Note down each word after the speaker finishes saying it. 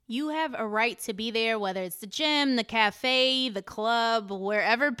You have a right to be there, whether it's the gym, the cafe, the club,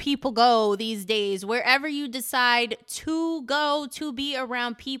 wherever people go these days, wherever you decide to go to be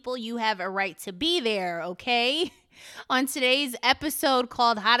around people, you have a right to be there, okay? On today's episode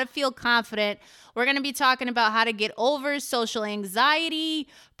called How to Feel Confident, we're going to be talking about how to get over social anxiety,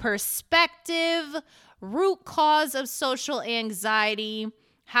 perspective, root cause of social anxiety,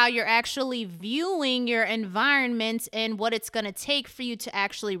 how you're actually viewing your environment and what it's going to take for you to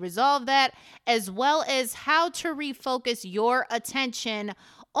actually resolve that, as well as how to refocus your attention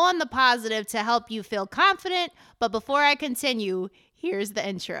on the positive to help you feel confident. But before I continue, here's the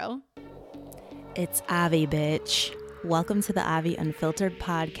intro. It's Avi, bitch. Welcome to the Avi Unfiltered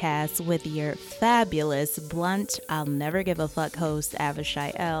podcast with your fabulous, blunt, I'll never give a fuck host,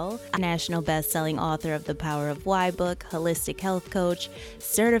 Avishai L., national best-selling author of The Power of Why book, holistic health coach,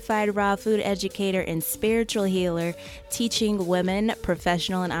 certified raw food educator, and spiritual healer, teaching women,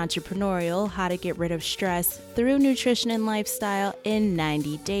 professional and entrepreneurial, how to get rid of stress through nutrition and lifestyle in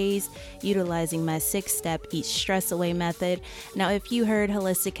 90 days, utilizing my 6-step Eat Stress Away method. Now, if you heard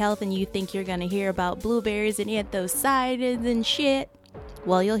holistic health and you think you're going to hear about blueberries and anthocyanins and shit,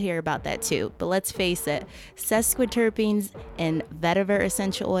 well, you'll hear about that too. But let's face it, sesquiterpenes in vetiver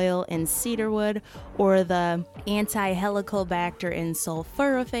essential oil and cedarwood, or the anti-helicobacter and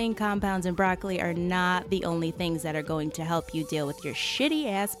sulforaphane compounds in broccoli are not the only things that are going to help you deal with your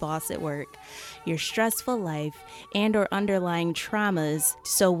shitty ass boss at work, your stressful life, and or underlying traumas.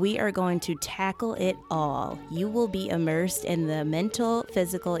 So we are going to tackle it all. You will be immersed in the mental,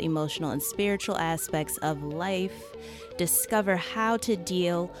 physical, emotional, and spiritual aspects of life. Discover how to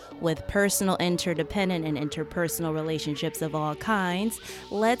deal with personal, interdependent, and interpersonal relationships of all kinds.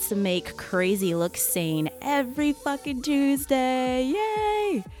 Let's make crazy look sane every fucking Tuesday.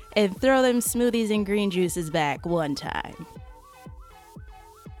 Yay! And throw them smoothies and green juices back one time.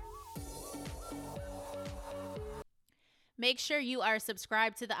 Make sure you are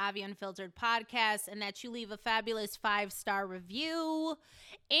subscribed to the Avi Unfiltered podcast and that you leave a fabulous 5-star review.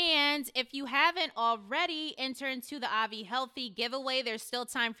 And if you haven't already, enter into the Avi Healthy giveaway. There's still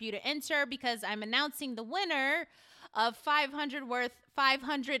time for you to enter because I'm announcing the winner of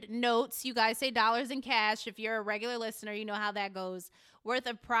 500 notes. You guys say dollars in cash. If you're a regular listener, you know how that goes. Worth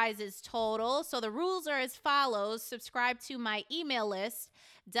of prizes total. So the rules are as follows. Subscribe to my email list,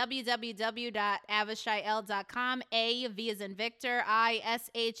 www.avishaiel.com, A, V as in Victor,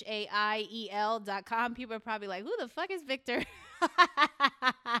 ISHAIEL.com. People are probably like, who the fuck is Victor?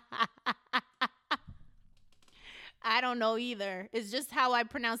 I don't know either. It's just how I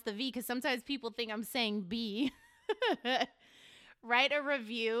pronounce the V, because sometimes people think I'm saying B. Write a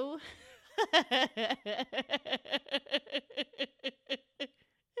review.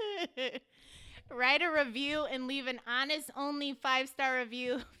 Write a review and leave an honest, only 5-star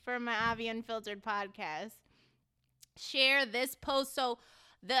review for my Avi Unfiltered podcast. Share this post. So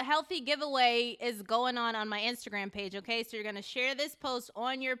the healthy giveaway is going on my Instagram page, okay? So you're going to share this post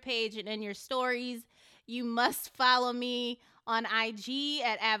on your page and in your stories. You must follow me on IG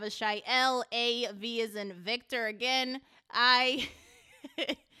at Avishai L, A, V as in Victor. Again,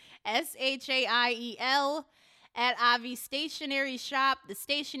 ISHAIEL. At Avi Stationery Shop. The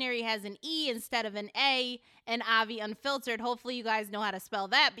stationery has an E instead of an A, and Avi Unfiltered. Hopefully you guys know how to spell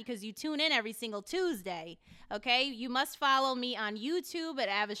that because you tune in every single Tuesday, okay? You must follow me on YouTube at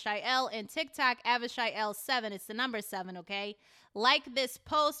Avishai L and TikTok Avishai L7. It's the number 7, okay? Like this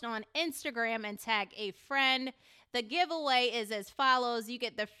post on Instagram and tag a friend. The giveaway is as follows. You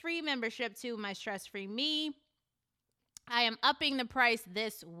get the free membership to My Stress Free Me. I am upping the price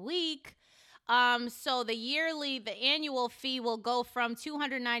this week. So the annual fee will go from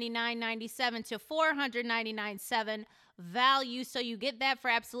 $299.97 to $499.7 value. So you get that for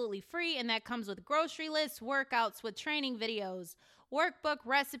absolutely free. And that comes with grocery lists, workouts with training videos, workbook,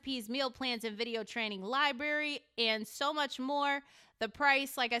 recipes, meal plans, and video training library, and so much more. The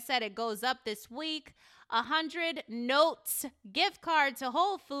price, like I said, it goes up this week. 100 notes gift card to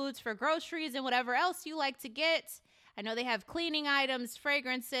Whole Foods for groceries and whatever else you like to get. I know they have cleaning items,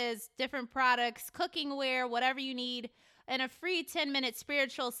 fragrances, different products, cooking wear, whatever you need, and a free 10-minute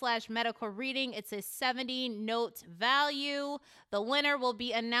spiritual/medical reading. It's a 70-note value. The winner will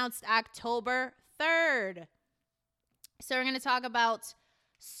be announced October 3rd. So we're going to talk about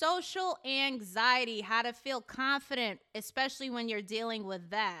social anxiety, how to feel confident, especially when you're dealing with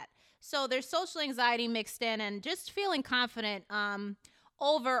that. So there's social anxiety mixed in and just feeling confident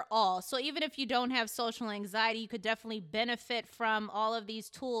overall. So even if you don't have social anxiety, you could definitely benefit from all of these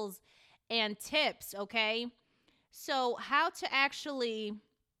tools and tips, okay? So how to actually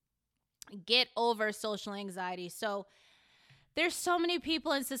get over social anxiety. So there's so many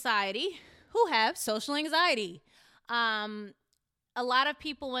people in society who have social anxiety. A lot of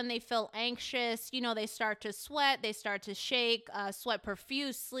people, when they feel anxious, they start to sweat, they start to shake, sweat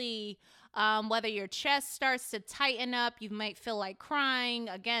profusely. Whether your chest starts to tighten up, you might feel like crying.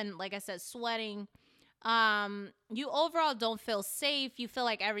 Again, like I said, sweating. You overall don't feel safe. You feel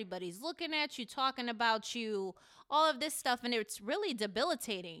like everybody's looking at you, talking about you, all of this stuff, and it's really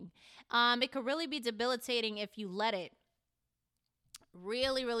debilitating. It could really be debilitating if you let it.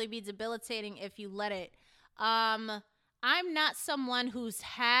 Really, really be debilitating if you let it. I'm not someone who's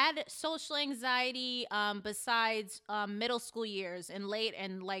had social anxiety besides middle school years and late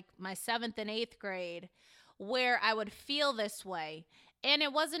and like my 7th and 8th grade, where I would feel this way. And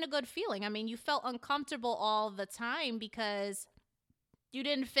it wasn't a good feeling. I mean, you felt uncomfortable all the time because you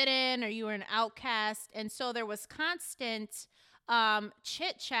didn't fit in or you were an outcast. And so there was constant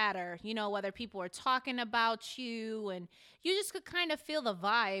chit chatter, whether people were talking about you, and you just could kind of feel the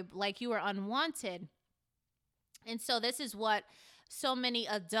vibe like you were unwanted. And so this is what so many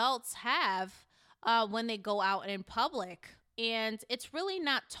adults have when they go out in public. And it's really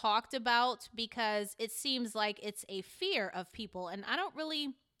not talked about because it seems like it's a fear of people. And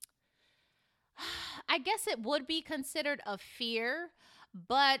I guess it would be considered a fear,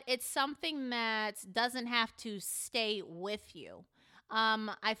 but it's something that doesn't have to stay with you.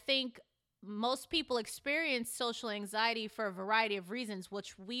 I think most people experience social anxiety for a variety of reasons,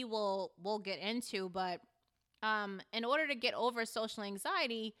 which we'll get into, but in order to get over social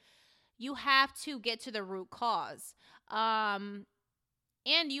anxiety, you have to get to the root cause. And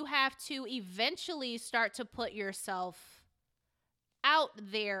you have to eventually start to put yourself out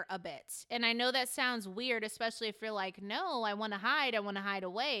there a bit. And I know that sounds weird, especially if you're like, no, I want to hide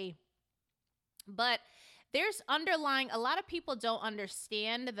away. But there's a lot of people don't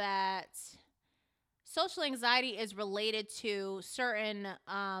understand that social anxiety is related to certain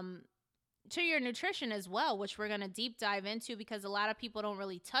to your nutrition as well, which we're going to deep dive into because a lot of people don't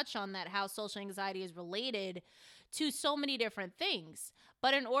really touch on that, how social anxiety is related to so many different things.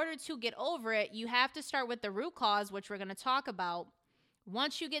 But in order to get over it, you have to start with the root cause, which we're going to talk about.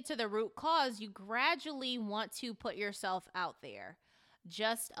 Once you get to the root cause, you gradually want to put yourself out there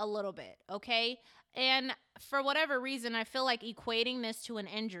just a little bit, okay? And for whatever reason, I feel like equating this to an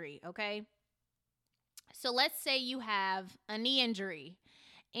injury, okay? So let's say you have a knee injury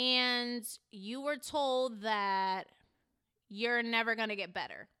and you were told that you're never going to get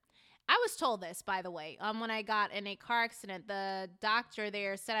better. I was told this, by the way, when I got in a car accident. The doctor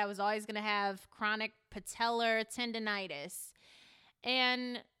there said I was always going to have chronic patellar tendonitis.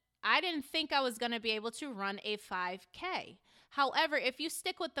 And I didn't think I was going to be able to run a 5K. However, if you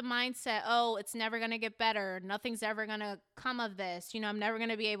stick with the mindset, oh, it's never going to get better, nothing's ever going to come of this, I'm never going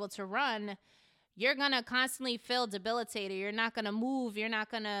to be able to run, you're going to constantly feel debilitated. You're not going to move. You're not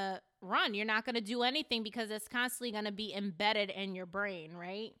going to run. You're not going to do anything because it's constantly going to be embedded in your brain,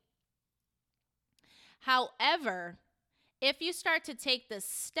 right? However, if you start to take the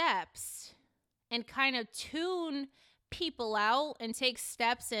steps and kind of tune people out and take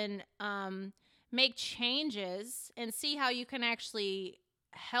steps and make changes and see how you can actually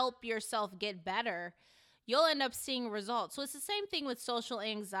help yourself get better, you'll end up seeing results. So it's the same thing with social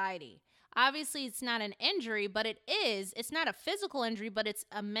anxiety. Obviously, it's not an injury, but it's not a physical injury, but it's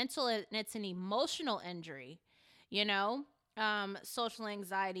a mental and it's an emotional injury, social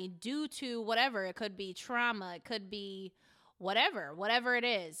anxiety due to whatever. It could be trauma. It could be whatever it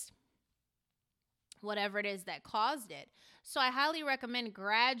is that caused it. So I highly recommend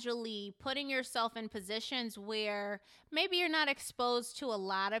gradually putting yourself in positions where maybe you're not exposed to a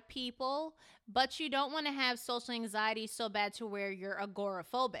lot of people, but you don't want to have social anxiety so bad to where you're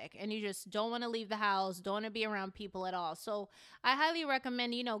agoraphobic and you just don't want to leave the house, don't want to be around people at all. So I highly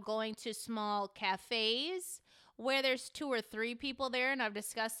recommend, going to small cafes where there's 2 or 3 people there. And I've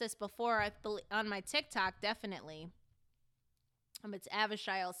discussed this before on my TikTok, definitely. It's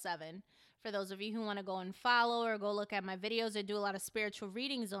Avishai7. For those of you who want to go and follow or go look at my videos, I do a lot of spiritual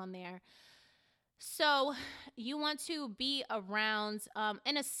readings on there. So you want to be around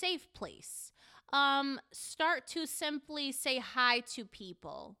in a safe place. Start to simply say hi to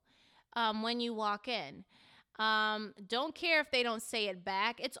people when you walk in. Don't care if they don't say it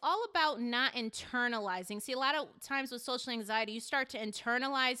back. It's all about not internalizing. See, a lot of times with social anxiety, you start to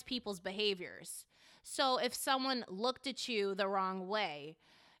internalize people's behaviors. So if someone looked at you the wrong way,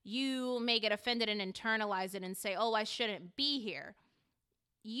 you may get offended and internalize it and say, oh, I shouldn't be here.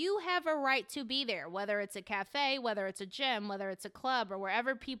 You have a right to be there, whether it's a cafe, whether it's a gym, whether it's a club, or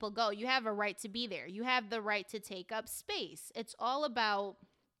wherever people go. You have a right to be there. You have the right to take up space. It's all about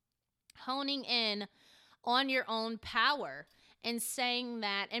honing in on your own power and saying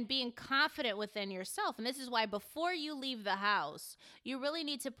that and being confident within yourself. And this is why before you leave the house, you really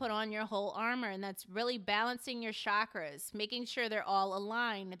need to put on your whole armor. And that's really balancing your chakras, making sure they're all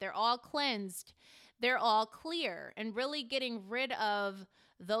aligned, they're all cleansed, they're all clear, and really getting rid of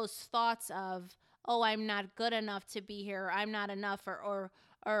those thoughts of, oh, I'm not good enough to be here, or I'm not enough, or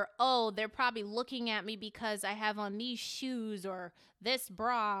oh, they're probably looking at me because I have on these shoes or this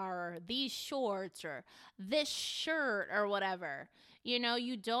bra or these shorts or this shirt or whatever. You know,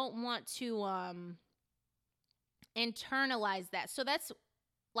 you don't want to internalize that. So that's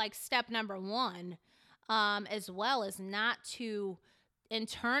like step number one, as well, as not to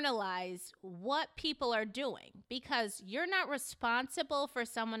internalize what people are doing, because you're not responsible for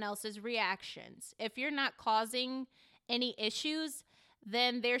someone else's reactions. If you're not causing any issues,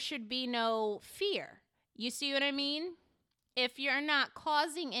 then there should be no fear. You see what I mean? If you're not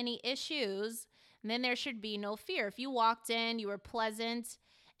causing any issues, then there should be no fear. If you walked in, you were pleasant,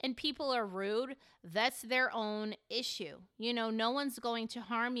 and people are rude, that's their own issue. You know, no one's going to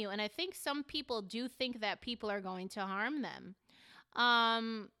harm you. And I think some people do think that people are going to harm them.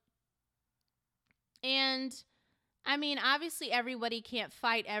 And I mean, obviously everybody can't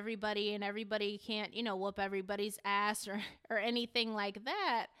fight everybody, and everybody can't, you know, whoop everybody's ass or anything like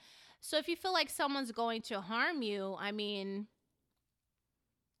that. So if you feel like someone's going to harm you, I mean,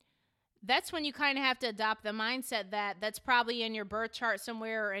 that's when you kind of have to adopt the mindset that that's probably in your birth chart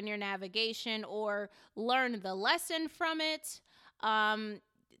somewhere or in your navigation, or learn the lesson from it.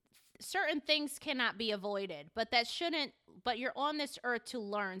 Certain things cannot be avoided, but you're on this earth to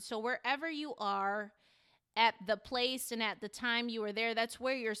learn. So wherever you are, at the place and at the time you were there, that's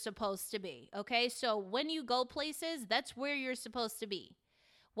where you're supposed to be. Okay. So when you go places, that's where you're supposed to be,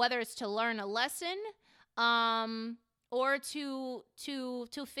 whether it's to learn a lesson, or to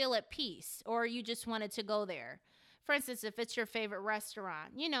feel at peace, or you just wanted to go there. For instance, if it's your favorite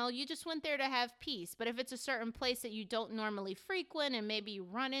restaurant, you know, you just went there to have peace. But if it's a certain place that you don't normally frequent, and maybe you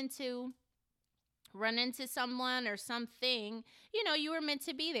run into someone or something, you know, you were meant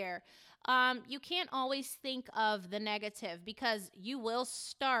to be there. You can't always think of the negative, because you will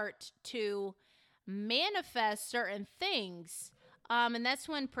start to manifest certain things. And that's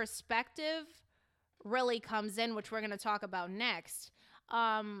when perspective really comes in, which we're going to talk about next.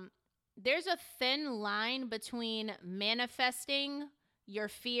 There's a thin line between manifesting your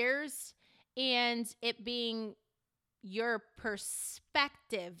fears and it being your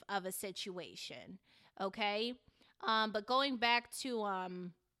perspective of a situation. Okay. But going back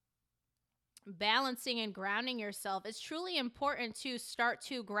to, balancing and grounding yourself, it's truly important to start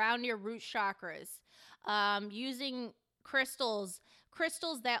to ground your root chakras, using crystals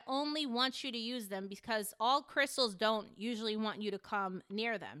that only want you to use them, because all crystals don't usually want you to come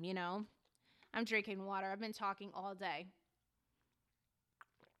near them, you know. I'm drinking water. I've been talking all day.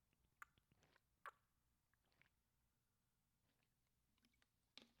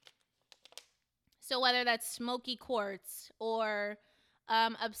 So whether that's smoky quartz or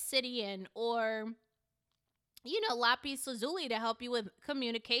obsidian, or, you know, lapis lazuli to help you with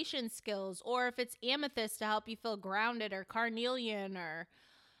communication skills, or if it's amethyst to help you feel grounded, or carnelian, or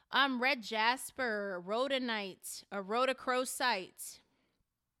red jasper, rhodonite, or rhodochrosite,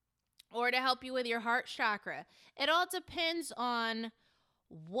 or to help you with your heart chakra. It all depends on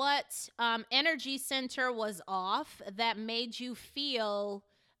what energy center was off that made you feel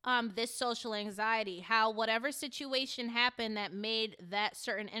this social anxiety, how whatever situation happened that made that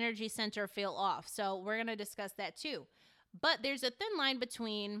certain energy center feel off. So we're going to discuss that too. But there's a thin line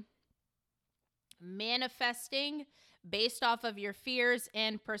between manifesting based off of your fears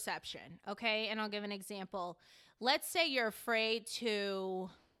and perception. Okay. And I'll give an example. Let's say you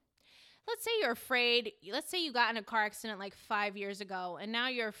got in a car accident like 5 years ago, and now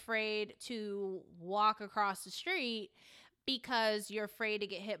you're afraid to walk across the street because you're afraid to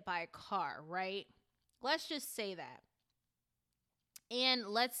get hit by a car, right? Let's just say that. And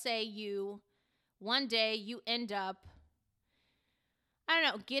let's say one day you end up, I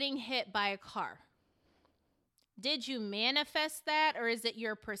don't know, getting hit by a car. Did you manifest that, or is it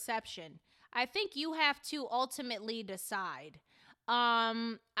your perception? I think you have to ultimately decide.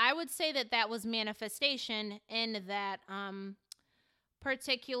 I would say that was manifestation in that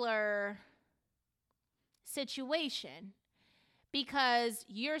particular situation, because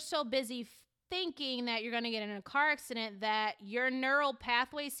you're so busy thinking that you're going to get in a car accident that your neural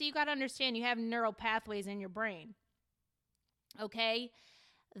pathways, so you got to understand you have neural pathways in your brain, okay,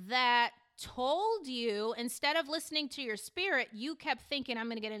 that told you, instead of listening to your spirit, you kept thinking, I'm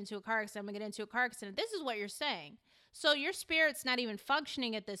going to get into a car accident, This is what you're saying. So your spirit's not even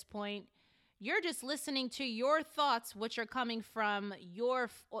functioning at this point. You're just listening to your thoughts, which are coming from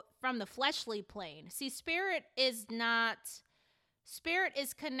the fleshly plane. See, spirit is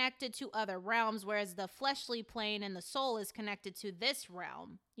connected to other realms, whereas the fleshly plane and the soul is connected to this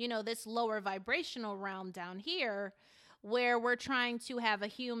realm, this lower vibrational realm down here, where we're trying to have a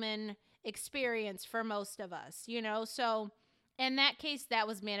human experience for most of us, So in that case, that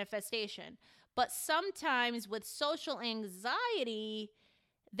was manifestation. But sometimes with social anxiety,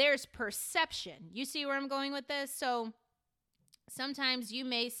 there's perception. You see where I'm going with this? So sometimes you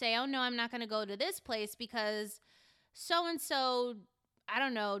may say, oh, no, I'm not going to go to this place because so-and-so, I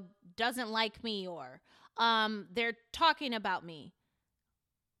don't know, doesn't like me, or they're talking about me,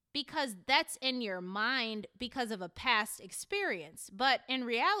 because that's in your mind because of a past experience. But in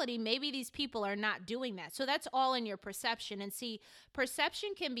reality, maybe these people are not doing that. So that's all in your perception. And see, perception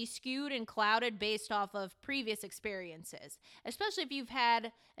can be skewed and clouded based off of previous experiences, especially if you've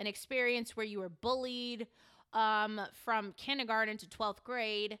had an experience where you were bullied from kindergarten to 12th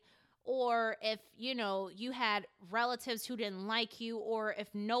grade, or if, you had relatives who didn't like you, or if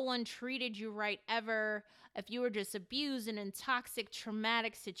no one treated you right ever, if you were just abused and in toxic,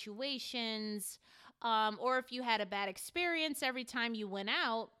 traumatic situations, or if you had a bad experience every time you went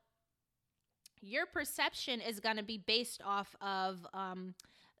out, your perception is going to be based off of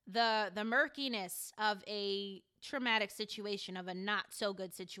the murkiness of a traumatic situation, of a not so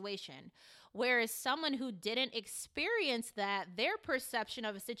good situation. Whereas someone who didn't experience that, their perception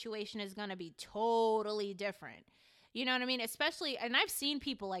of a situation is going to be totally different. You know what I mean? Especially, and I've seen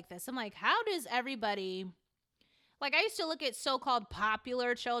people like this. I'm like, how does everybody, like, I used to look at so-called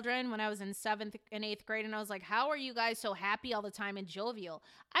popular children when I was in 7th and 8th grade, and I was like, how are you guys so happy all the time and jovial?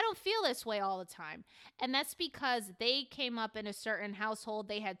 I don't feel this way all the time. And that's because they came up in a certain household.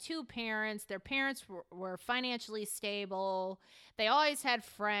 They had 2 parents. Their parents were financially stable. They always had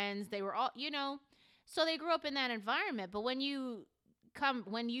friends. They were all, so they grew up in that environment. But when you come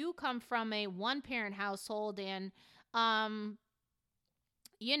from a one-parent household and,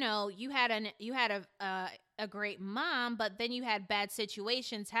 you had a great mom, but then you had bad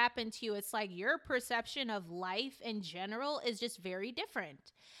situations happen to you. It's like your perception of life in general is just very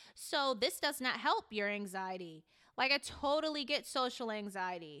different. So this does not help your anxiety. Like, I totally get social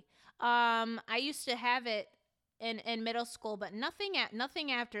anxiety. I used to have it in middle school, but nothing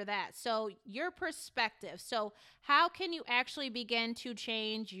after that. So your perspective. So how can you actually begin to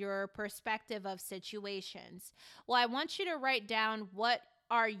change your perspective of situations? Well, I want you to write down what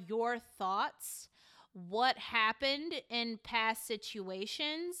are your thoughts, what happened in past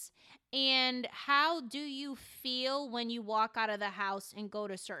situations, and how do you feel when you walk out of the house and go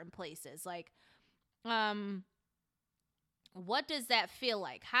to certain places? Like, what does that feel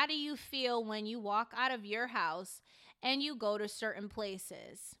like? How do you feel when you walk out of your house and you go to certain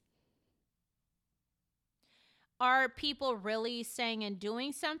places? Are people really saying and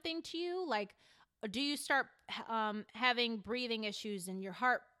doing something to you? Like, do you start having breathing issues and your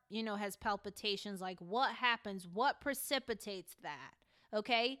heart, has palpitations? Like, what happens? What precipitates that?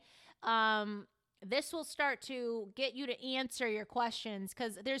 Okay. This will start to get you to answer your questions,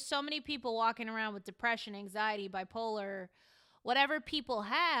 because there's so many people walking around with depression, anxiety, bipolar, whatever people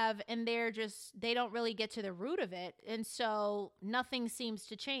have, and they don't really get to the root of it. And so nothing seems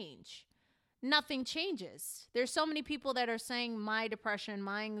to change. Nothing changes. There's so many people that are saying my depression,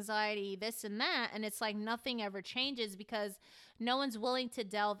 my anxiety, this and that, and it's like nothing ever changes because no one's willing to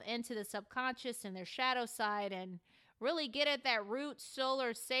delve into the subconscious and their shadow side and really get at that root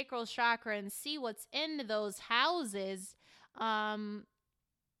solar sacral chakra and see what's in those houses, and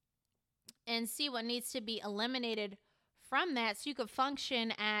see what needs to be eliminated from that so you could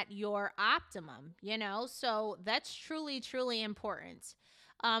function at your optimum, So that's truly, truly important.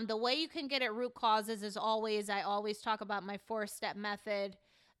 The way you can get at root causes is I always talk about my 4-step method,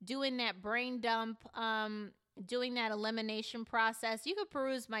 doing that brain dump, doing that elimination process. You could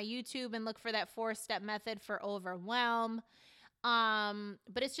peruse my YouTube and look for that 4-step method for overwhelm.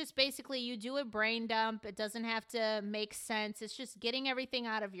 But it's just basically you do a brain dump. It doesn't have to make sense. It's just getting everything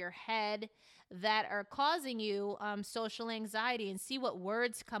out of your head that are causing you social anxiety, and see what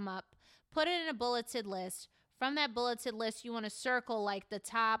words come up. Put it in a bulleted list. From that bulleted list, you want to circle like the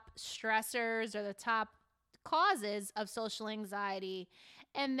top stressors or the top causes of social anxiety.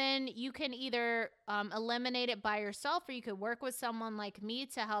 And then you can either eliminate it by yourself, or you could work with someone like me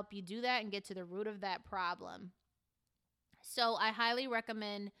to help you do that and get to the root of that problem. So I highly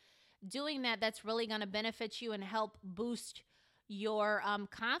recommend doing that. That's really going to benefit you and help boost your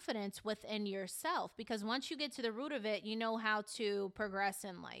confidence within yourself, because once you get to the root of it, you know how to progress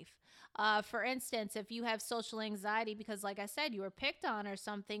in life. For instance, if you have social anxiety because, like I said, you were picked on or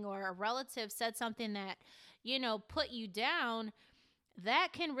something, or a relative said something that, put you down, that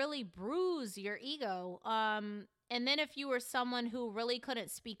can really bruise your ego. And then if you were someone who really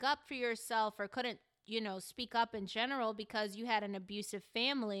couldn't speak up for yourself or couldn't, speak up in general because you had an abusive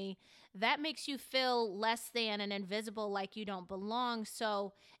family, that makes you feel less than and invisible, like you don't belong.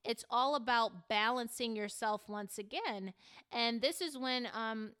 So it's all about balancing yourself once again. And this is when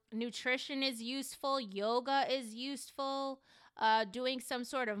nutrition is useful, yoga is useful, doing some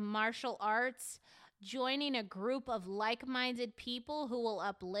sort of martial arts, joining a group of like-minded people who will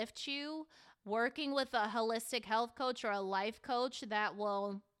uplift you, working with a holistic health coach or a life coach that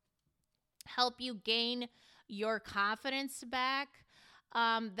will help you gain your confidence back.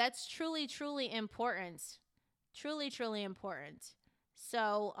 That's truly, truly important. Truly, truly important.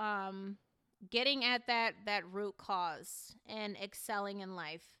 So, getting at that root cause and excelling in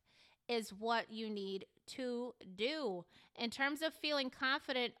life is what you need to do. In terms of feeling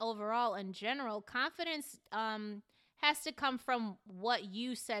confident overall in general, confidence has to come from what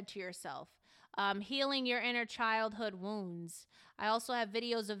you said to yourself. Healing your inner childhood wounds. I also have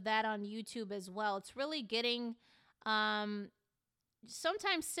videos of that on YouTube as well. It's really getting, sometimes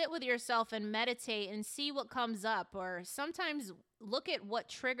sit with yourself and meditate and see what comes up, or sometimes look at what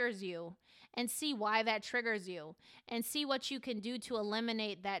triggers you and see why that triggers you and see what you can do to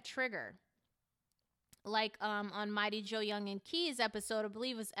eliminate that trigger. Like on Mighty Joe Young and Keys episode, I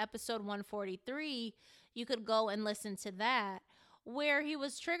believe it was episode 143, you could go and listen to that, where he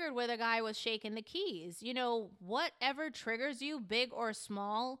was triggered where the guy was shaking the keys. Whatever triggers you, big or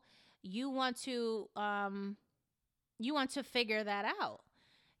small, you want to figure that out.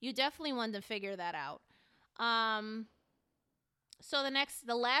 You definitely want to figure that out. So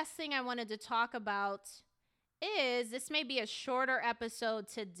the last thing I wanted to talk about is, this may be a shorter episode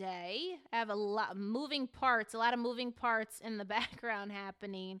today. I have a lot of moving parts in the background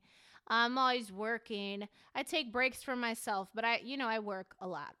happening. I'm always working. I take breaks for myself, but I work a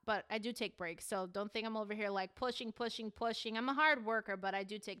lot, but I do take breaks. So don't think I'm over here like pushing. I'm a hard worker, but I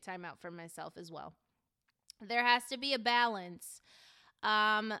do take time out for myself as well. There has to be a balance.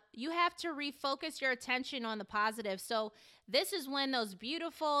 You have to refocus your attention on the positive. So this is when those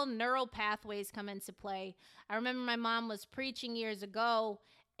beautiful neural pathways come into play. I remember my mom was preaching years ago,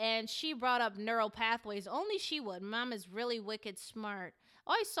 and she brought up neural pathways. Only she would. Mom is really wicked smart.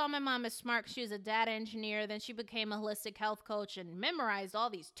 I always saw my mom as smart. She was a data engineer. Then she became a holistic health coach and memorized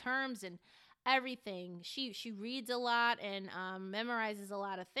all these terms and everything. She reads a lot and memorizes a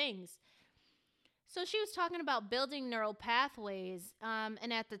lot of things. So she was talking about building neural pathways.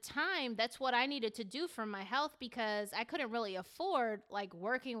 And at the time, that's what I needed to do for my health, because I couldn't really afford like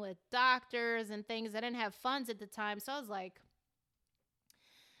working with doctors and things. I didn't have funds at the time. So I was like,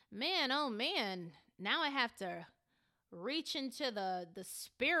 man, oh man, now I have to reach into the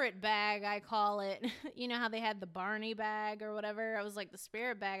spirit bag, I call it. You know how they had the Barney bag or whatever? I was like the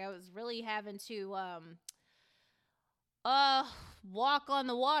spirit bag. I was really having to walk on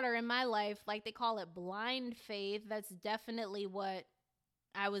the water in my life. Like they call it blind faith. That's definitely what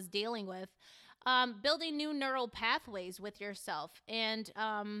I was dealing with. Building new neural pathways with yourself, and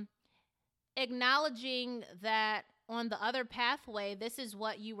acknowledging that on the other pathway, this is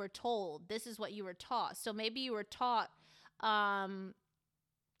what you were told. This is what you were taught. So maybe you were taught that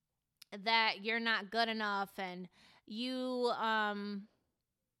you're not good enough, and you, I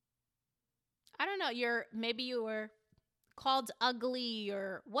don't know, maybe you were called ugly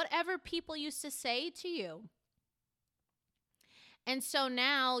or whatever people used to say to you. And so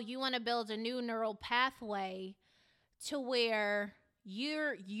now you want to build a new neural pathway to where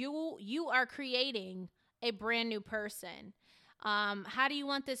you are creating a brand new person. How do you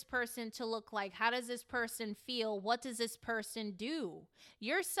want this person to look like? How does this person feel? What does this person do?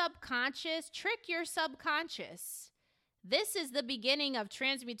 Your subconscious, trick your subconscious. This is the beginning of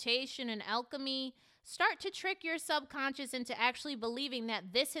transmutation and alchemy. Start to trick your subconscious into actually believing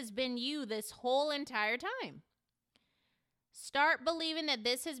that this has been you this whole entire time. Start believing that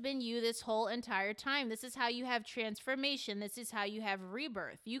this has been you this whole entire time. This is how you have transformation. This is how you have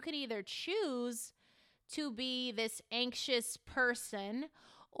rebirth. You can either choose to be this anxious person,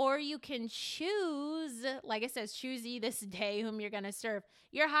 or you can choose, like it says, choose ye this day whom you're going to serve.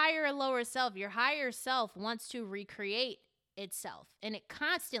 Your higher and lower self, your higher self wants to recreate itself, and it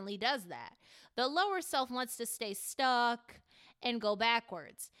constantly does that. The lower self wants to stay stuck and go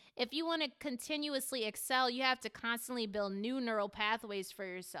backwards. If you want to continuously excel, you have to constantly build new neural pathways for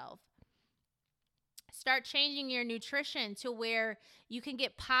yourself. Start changing your nutrition to where you can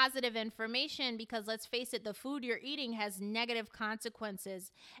get positive information, because let's face it, the food you're eating has negative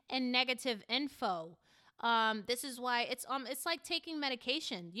consequences and negative info. This is why it's like taking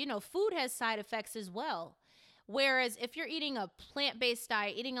medication. Food has side effects as well. Whereas if you're eating a plant-based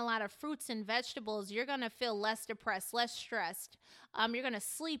diet, eating a lot of fruits and vegetables, you're going to feel less depressed, less stressed. You're going to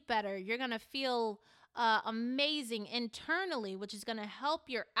sleep better. You're going to feel amazing internally, which is going to help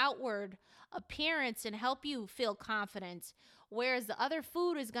your outward appearance and help you feel confident. Whereas the other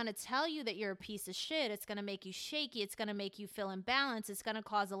food is going to tell you that you're a piece of shit. It's going to make you shaky. It's going to make you feel imbalanced. It's going to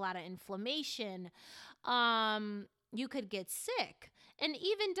cause a lot of inflammation. You could get sick and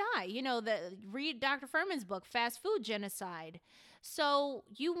even die. Read Dr. Furman's book, Fast Food Genocide. So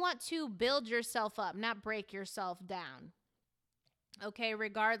you want to build yourself up, not break yourself down. Okay,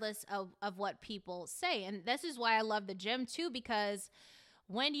 regardless of what people say. And this is why I love the gym too, because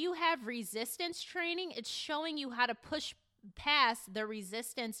when you have resistance training, it's showing you how to push past the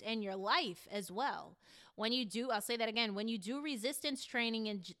resistance in your life as well. When you do, I'll say that again, when you do resistance training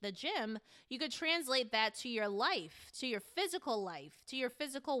in the gym, you could translate that to your life, to your physical life, to your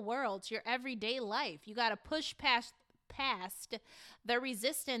physical world, to your everyday life. You got to push past the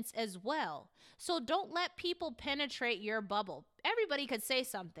resistance as well. So don't let people penetrate your bubble. Everybody could say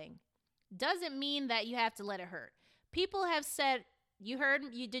something. Doesn't mean that you have to let it hurt. People have said,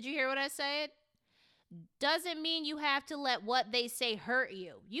 did you hear what I said? Doesn't mean you have to let what they say hurt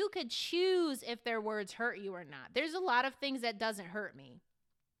you. You could choose if their words hurt you or not. There's a lot of things that doesn't hurt me.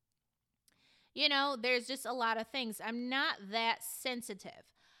 There's just a lot of things. I'm not that sensitive.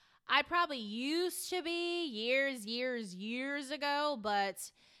 I probably used to be years ago,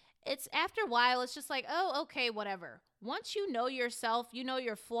 but it's after a while, it's just like, oh, okay, whatever. Once you know yourself, you know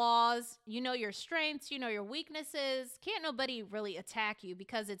your flaws, you know your strengths, you know your weaknesses, can't nobody really attack you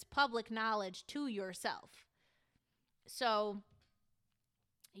because it's public knowledge to yourself. So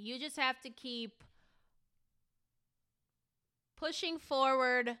you just have to keep pushing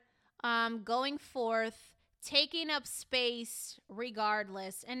forward, going forth, taking up space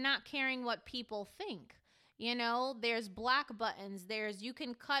regardless, and not caring what people think. There's block buttons. You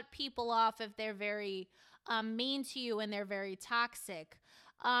can cut people off if they're very mean to you and they're very toxic.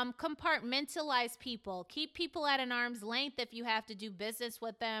 Compartmentalize people. Keep people at an arm's length if you have to do business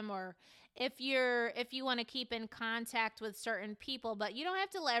with them, or if you want to keep in contact with certain people, but you don't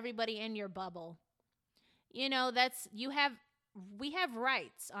have to let everybody in your bubble. We have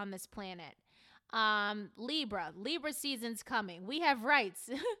rights on this planet. Libra season's coming. We have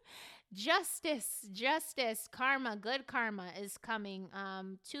rights. Justice, karma, good karma is coming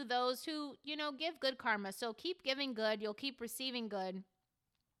to those who, give good karma. So keep giving good. You'll keep receiving good.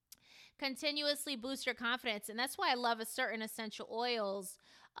 Continuously boost your confidence. And that's why I love certain essential oils.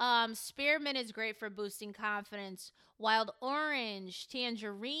 Spearmint is great for boosting confidence. Wild orange,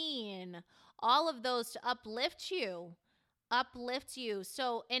 tangerine, all of those to uplift you.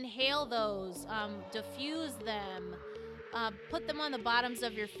 So inhale those, diffuse them, put them on the bottoms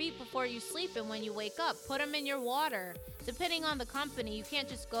of your feet before you sleep and when you wake up. Put them in your water. Depending on the company, you can't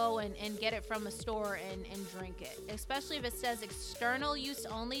just go and get it from a store and drink it. Especially if it says external use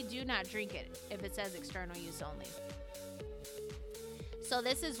only, do not drink it if it says external use only. So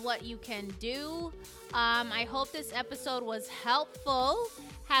this is what you can do. I hope this episode was helpful.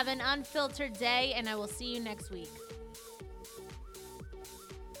 Have an unfiltered day, and I will see you next week.